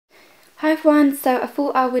Hi everyone, so I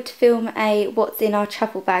thought I would film a what's in our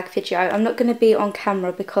travel bag video. I'm not going to be on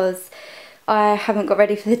camera because I haven't got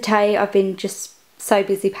ready for the day. I've been just so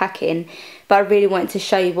busy packing, but I really wanted to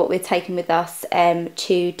show you what we're taking with us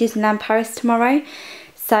to Disneyland Paris tomorrow.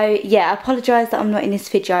 So yeah, I apologise that I'm not in this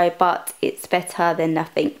video, but it's better than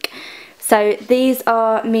nothing. So these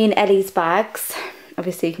are me and Ellie's bags.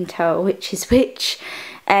 Obviously you can tell which is which.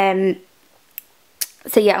 So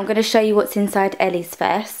yeah, I'm going to show you what's inside Ellie's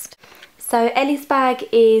first. So Ellie's bag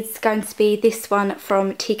is going to be this one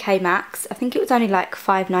from TK Maxx. I think it was only like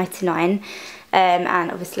 $5.99,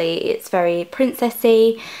 and obviously it's very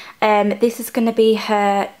princessy. This is going to be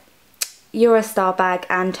her Eurostar bag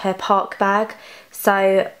and her park bag.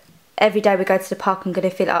 So every day we go to the park, I'm going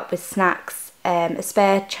to fill it up with snacks, a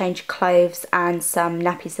spare change of clothes and some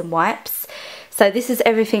nappies and wipes. So this is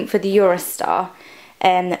everything for the Eurostar.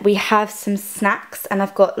 We have some snacks and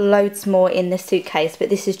I've got loads more in the suitcase, but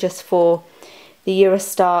this is just for the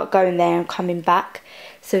Eurostar going there and coming back.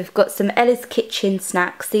 So we've got some Ella's Kitchen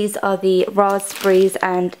snacks. These are the raspberries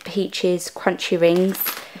and peaches crunchy rings,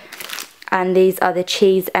 and these are the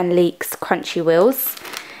cheese and leeks crunchy wheels.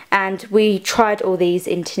 And we tried all these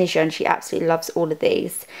in Tunisia and she absolutely loves all of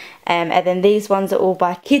these. And then these ones are all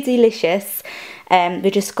by Kidzilicious. We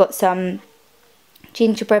just got some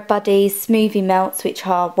gingerbread buddies, smoothie melts, which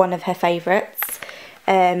are one of her favourites,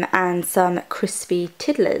 and some crispy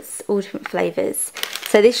tiddlers, all different flavours.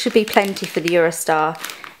 So this should be plenty for the Eurostar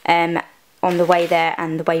on the way there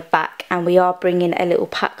and the way back. And we are bringing a little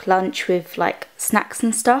packed lunch with like snacks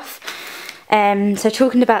and stuff. So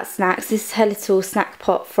talking about snacks, this is her little snack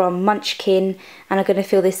pot from Munchkin, and I'm going to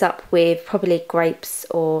fill this up with probably grapes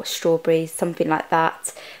or strawberries, something like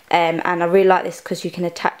that. And I really like this because you can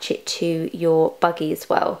attach it to your buggy as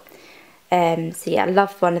well. So yeah, I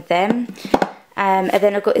love one of them. And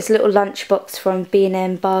then I've got this little lunchbox from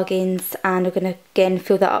B&M Bargains, and I'm going to again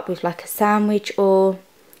fill that up with like a sandwich or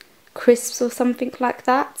crisps or something like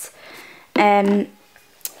that. And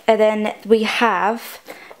then we have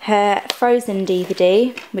her Frozen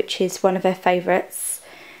DVD, which is one of her favourites.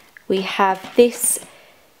 We have this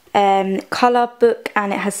colour book,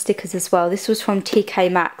 and it has stickers as well. This was from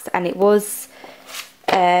TK Maxx, and it was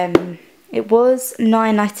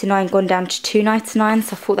 $9.99 gone down to $2.99,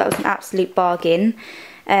 so I thought that was an absolute bargain.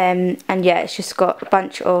 And yeah, it's just got a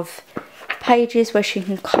bunch of pages where she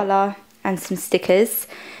can colour and some stickers.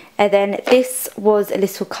 And then this was a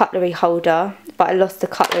little cutlery holder, but I lost the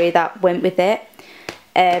cutlery that went with it.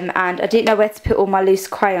 And I didn't know where to put all my loose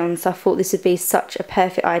crayons, so I thought this would be such a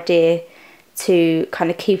perfect idea to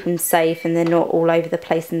kind of keep them safe and they're not all over the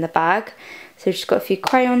place in the bag. So we've just got a few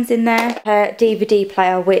crayons in there. Her DVD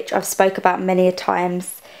player, which I've spoke about many a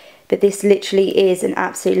times, but this literally is an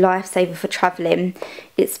absolute lifesaver for travelling.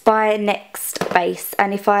 It's by Next Base,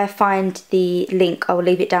 and if I find the link I will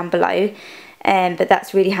leave it down below. But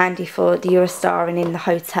that's really handy for the Eurostar and in the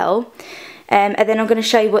hotel. And then I'm going to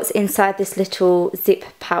show you what's inside this little zip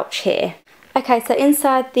pouch here. Okay, so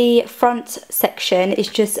inside the front section is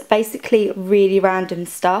just basically really random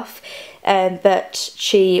stuff, but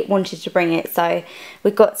she wanted to bring it. So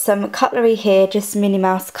we've got some cutlery here, just Minnie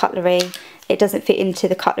Mouse cutlery. It doesn't fit into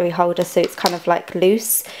the cutlery holder, so it's kind of like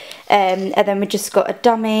loose. And then we've just got a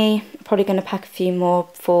dummy. Probably going to pack a few more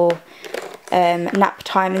for nap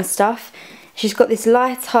time and stuff. She's got this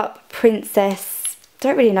light up princess,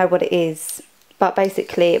 don't really know what it is, but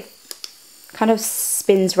basically it kind of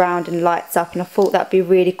spins round and lights up, and I thought that'd be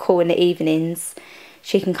really cool in the evenings.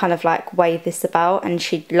 She can kind of like wave this about, and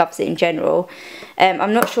she loves it in general.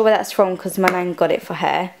 I'm not sure where that's from because my nan got it for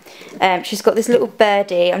her. She's got this little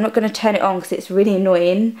birdie. I'm not going to turn it on because it's really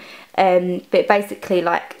annoying, but it basically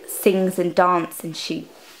like sings and dances, and she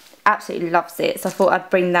absolutely loves it, so I thought I'd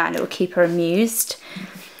bring that and it will keep her amused.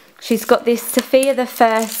 She's got this Sophia the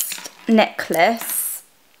First necklace,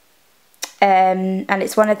 and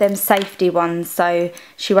it's one of them safety ones, so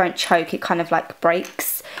she won't choke, it kind of like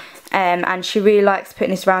breaks. And she really likes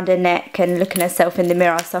putting this around her neck and looking herself in the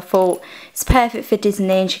mirror, so I thought it's perfect for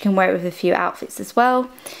Disney, and she can wear it with a few outfits as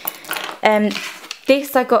well.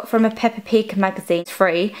 This I got from a Peppa Pig magazine, it's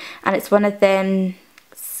free, and it's one of them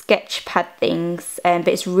sketch pad things, but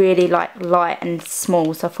it's really like light and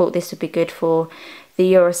small, so I thought this would be good for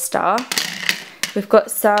the Eurostar. We've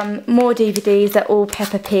got some more DVDs, they're all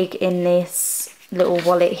Peppa Pig in this little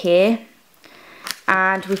wallet here.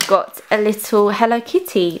 And we've got a little Hello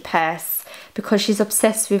Kitty purse because she's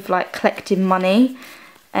obsessed with like collecting money,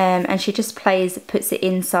 and she just puts it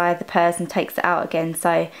inside the purse and takes it out again.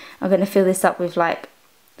 So I'm going to fill this up with like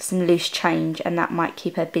some loose change, and that might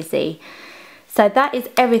keep her busy. So that is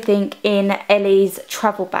everything in Ellie's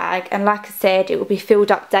travel bag, and like I said, it will be filled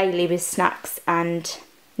up daily with snacks and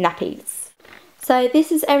nappies. So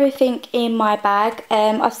this is everything in my bag.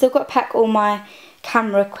 I've still got to pack all my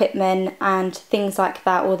camera equipment and things like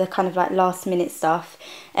that, all the kind of like last minute stuff.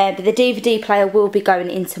 But the DVD player will be going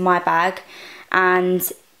into my bag. And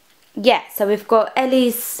yeah, so we've got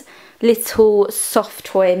Ellie's little soft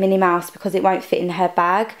toy Minnie Mouse because it won't fit in her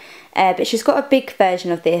bag. But she's got a big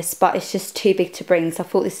version of this, but it's just too big to bring. So I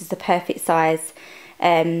thought this is the perfect size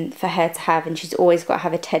for her to have, and she's always got to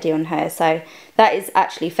have a teddy on her. So that is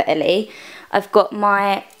actually for Ellie. I've got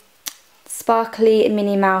my sparkly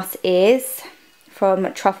Minnie Mouse ears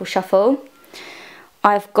from Truffle Shuffle.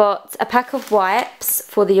 I've got a pack of wipes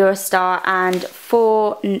for the Eurostar and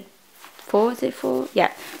four nappies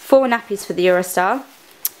for the Eurostar.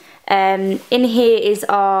 In here is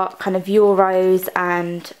our kind of Euros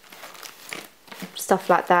and stuff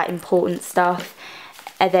like that, important stuff.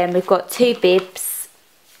 And then we've got 2 bibs,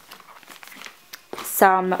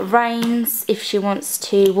 some reins if she wants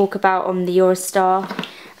to walk about on the Eurostar,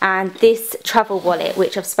 and this travel wallet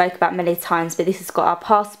which I've spoke about many times, but this has got our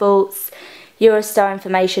passports, Eurostar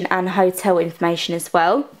information and hotel information as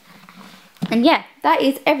well. And yeah, that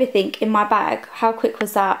is everything in my bag. How quick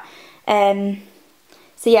was that?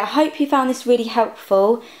 So yeah, I hope you found this really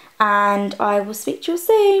helpful, and I will speak to you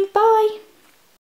soon. Bye!